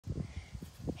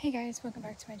Hey guys, welcome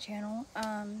back to my channel.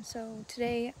 So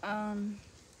today,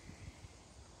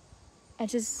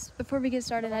 before we get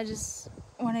started, I just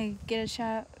want to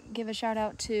give a shout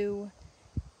out to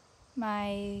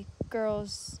my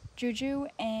girls, Juju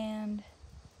and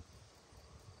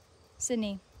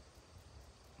Sydney,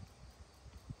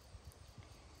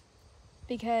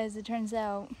 because it turns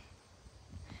out,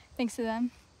 thanks to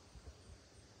them,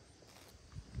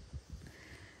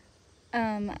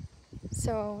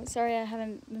 so sorry I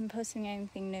haven't been posting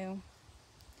anything new,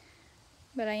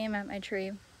 but I am at my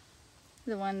tree,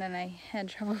 the one that I had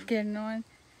trouble getting on.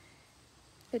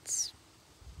 It's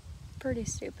pretty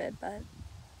stupid, but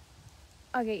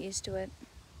I'll get used to it.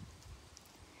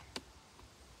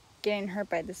 Getting hurt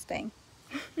by this thing.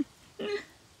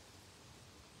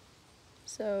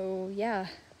 So yeah,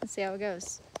 let's see how it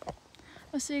goes.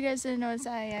 So you guys didn't notice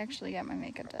I actually got my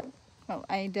makeup done. Well,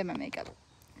 I did my makeup.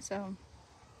 So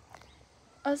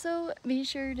also be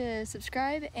sure to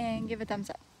subscribe and give a thumbs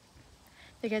up,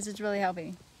 because it's really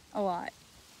helping me a lot.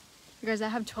 Because I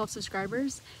have 12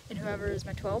 subscribers, and whoever is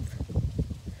my 12th,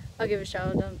 I'll give a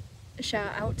shout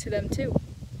out to them too.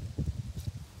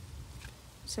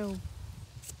 So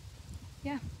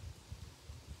yeah.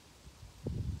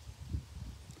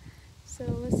 So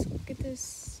let's get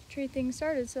this tree thing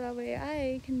started so that way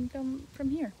I can film from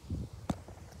here.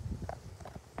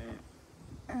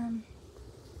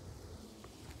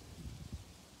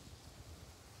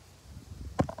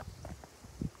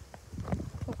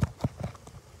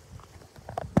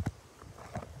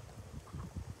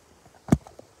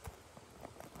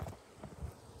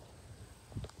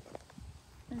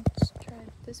 Let's try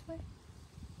it this way.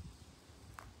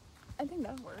 I think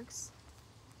that works.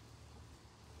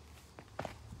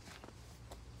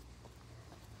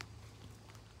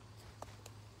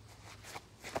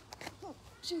 Oh,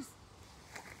 jeez.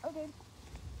 Okay.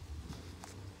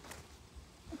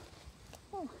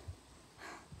 Oh.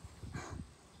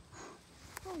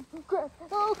 Oh, crap.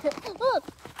 Oh, okay. Oh.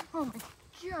 Oh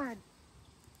my god.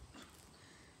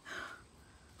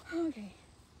 Okay.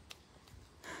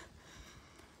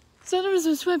 So there was a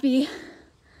swimpy,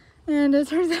 and it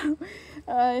turns out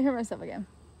I hurt myself again.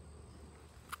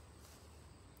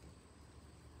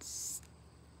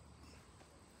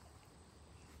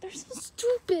 They're so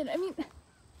stupid. I mean,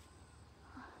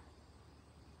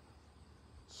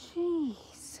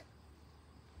 jeez.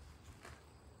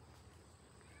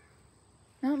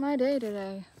 Not my day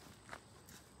today.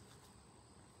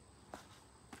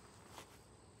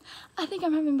 I think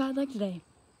I'm having bad luck today.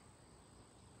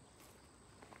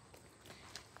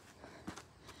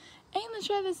 And let's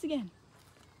try this again.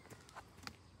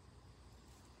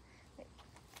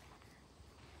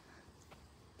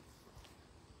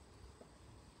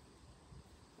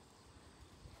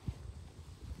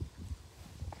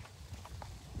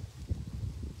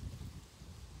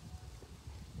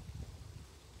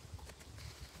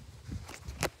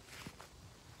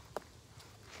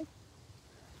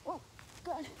 Oh,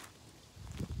 God.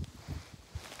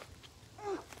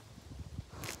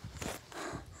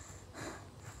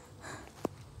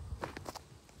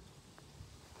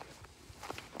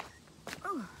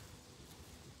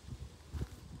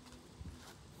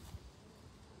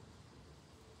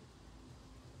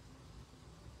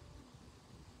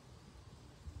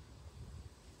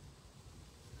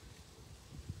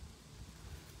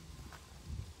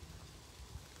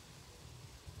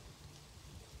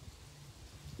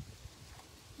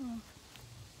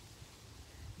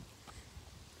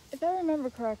 If I remember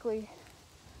correctly,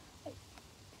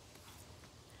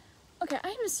 okay, I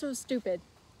am so stupid.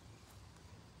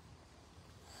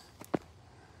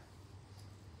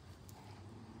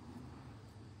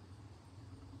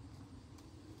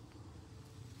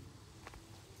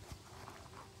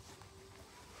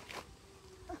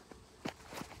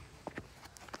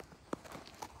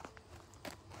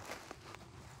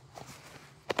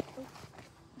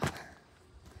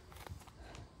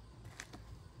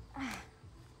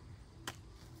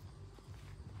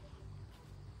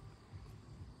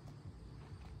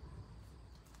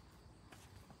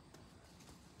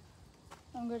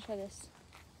 I'm gonna try this.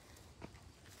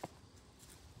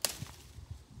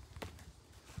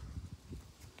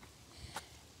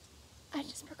 I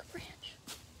just broke a branch.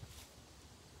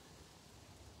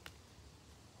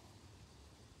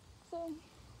 So,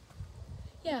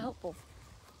 yeah, helpful.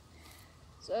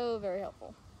 So very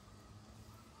helpful.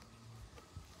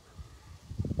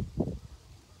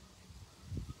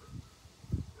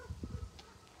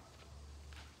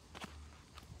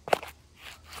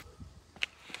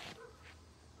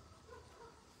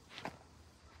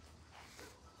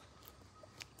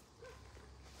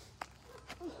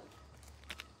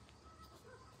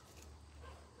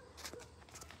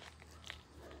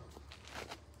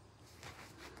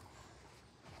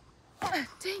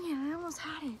 Dang it, I almost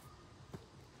had it.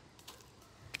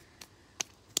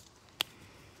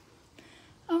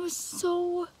 I was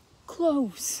so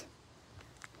close.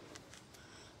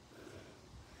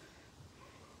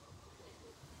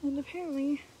 And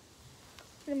apparently,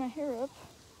 putting my hair up.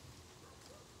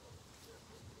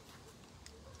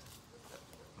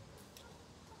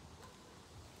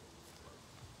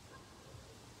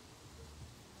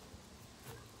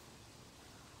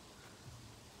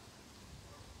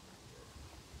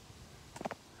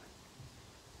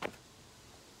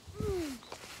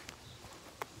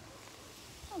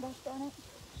 Oh gosh darn it.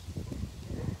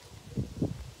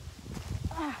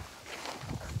 Ah,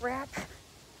 crap.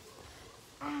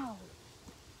 Ow.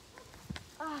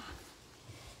 Ah.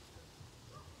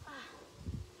 Ah.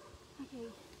 Okay.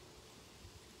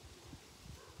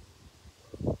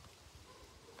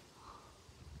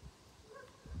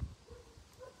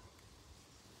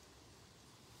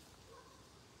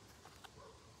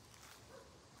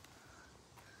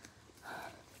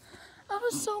 I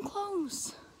was so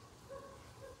close.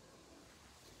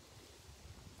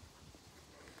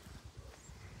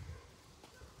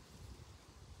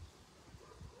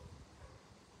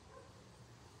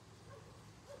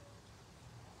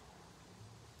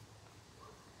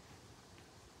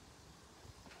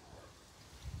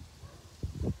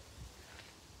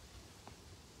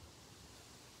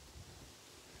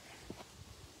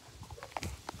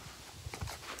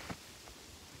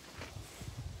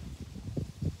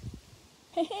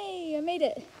 Hey, I made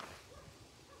it.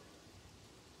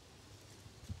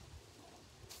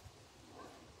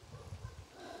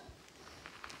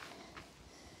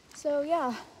 So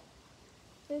yeah,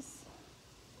 this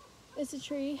is a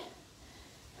tree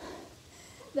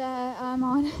that I'm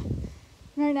on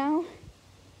right now.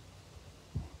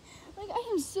 Like, I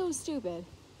am so stupid.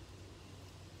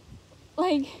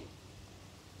 Like,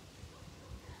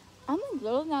 I'm like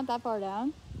literally not that far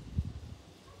down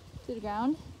to the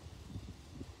ground.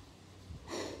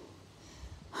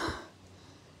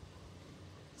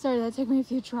 Sorry, that took me a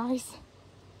few tries.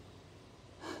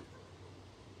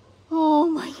 Oh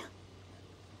my god.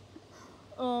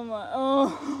 Oh my,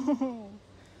 oh.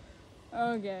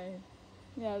 Okay.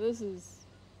 Yeah, this is.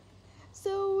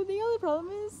 So the other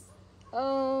problem is, I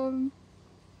don't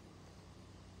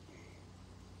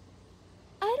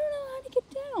know how to get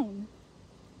down.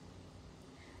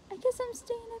 I guess I'm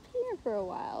staying up here for a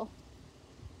while.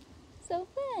 So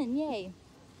fun, yay.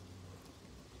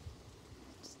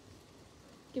 Just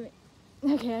give me.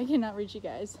 Okay, I cannot reach you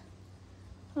guys.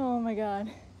 Oh my god.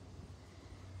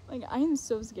 Like, I am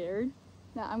so scared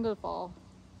that I'm gonna fall.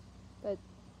 But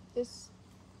this.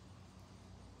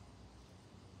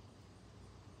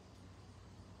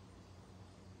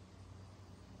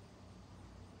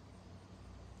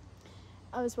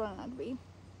 I was running out to be.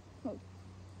 Oh.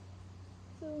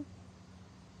 So,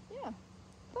 yeah,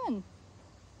 fun.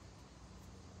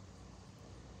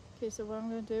 Okay, so what I'm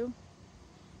gonna do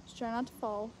is try not to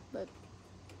fall, but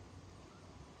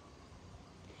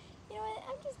you know what?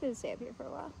 I'm just gonna stay up here for a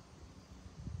while.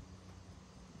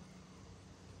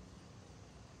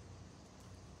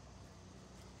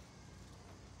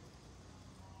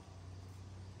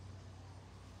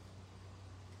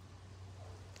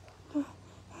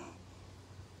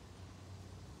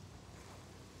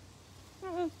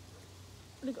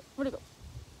 Where'd it go? Where'd it go?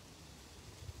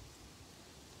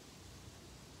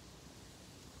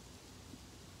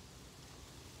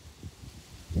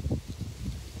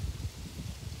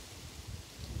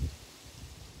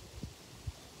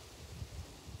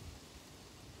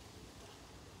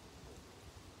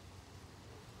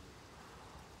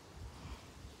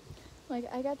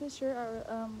 Like, I got this shirt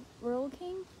at Rural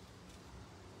King.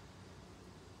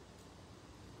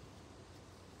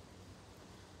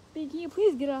 But can you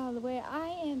please get out of the way? I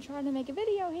am trying to make a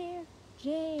video here.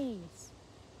 Jeez.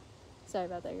 Sorry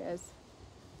about that, guys.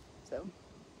 So,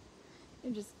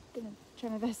 I'm just gonna try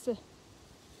my best to.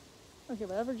 Okay,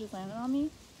 whatever just landed on me.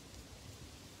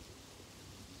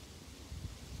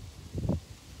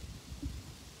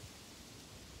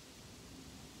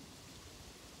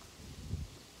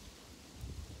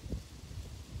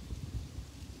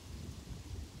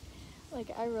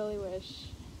 Like, I really wish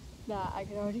that I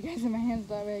could hold you guys in my hands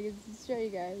that way I could show you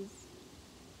guys.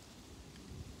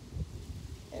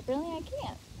 Apparently I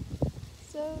can't.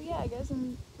 So yeah, I guess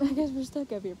we're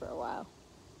stuck up here for a while.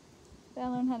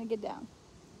 Gotta learn how to get down.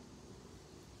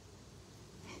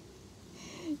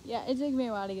 Yeah, it took me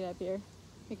a while to get up here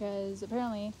because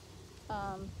apparently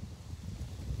that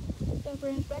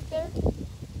branch back there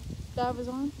that I was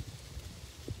on,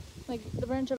 like the branch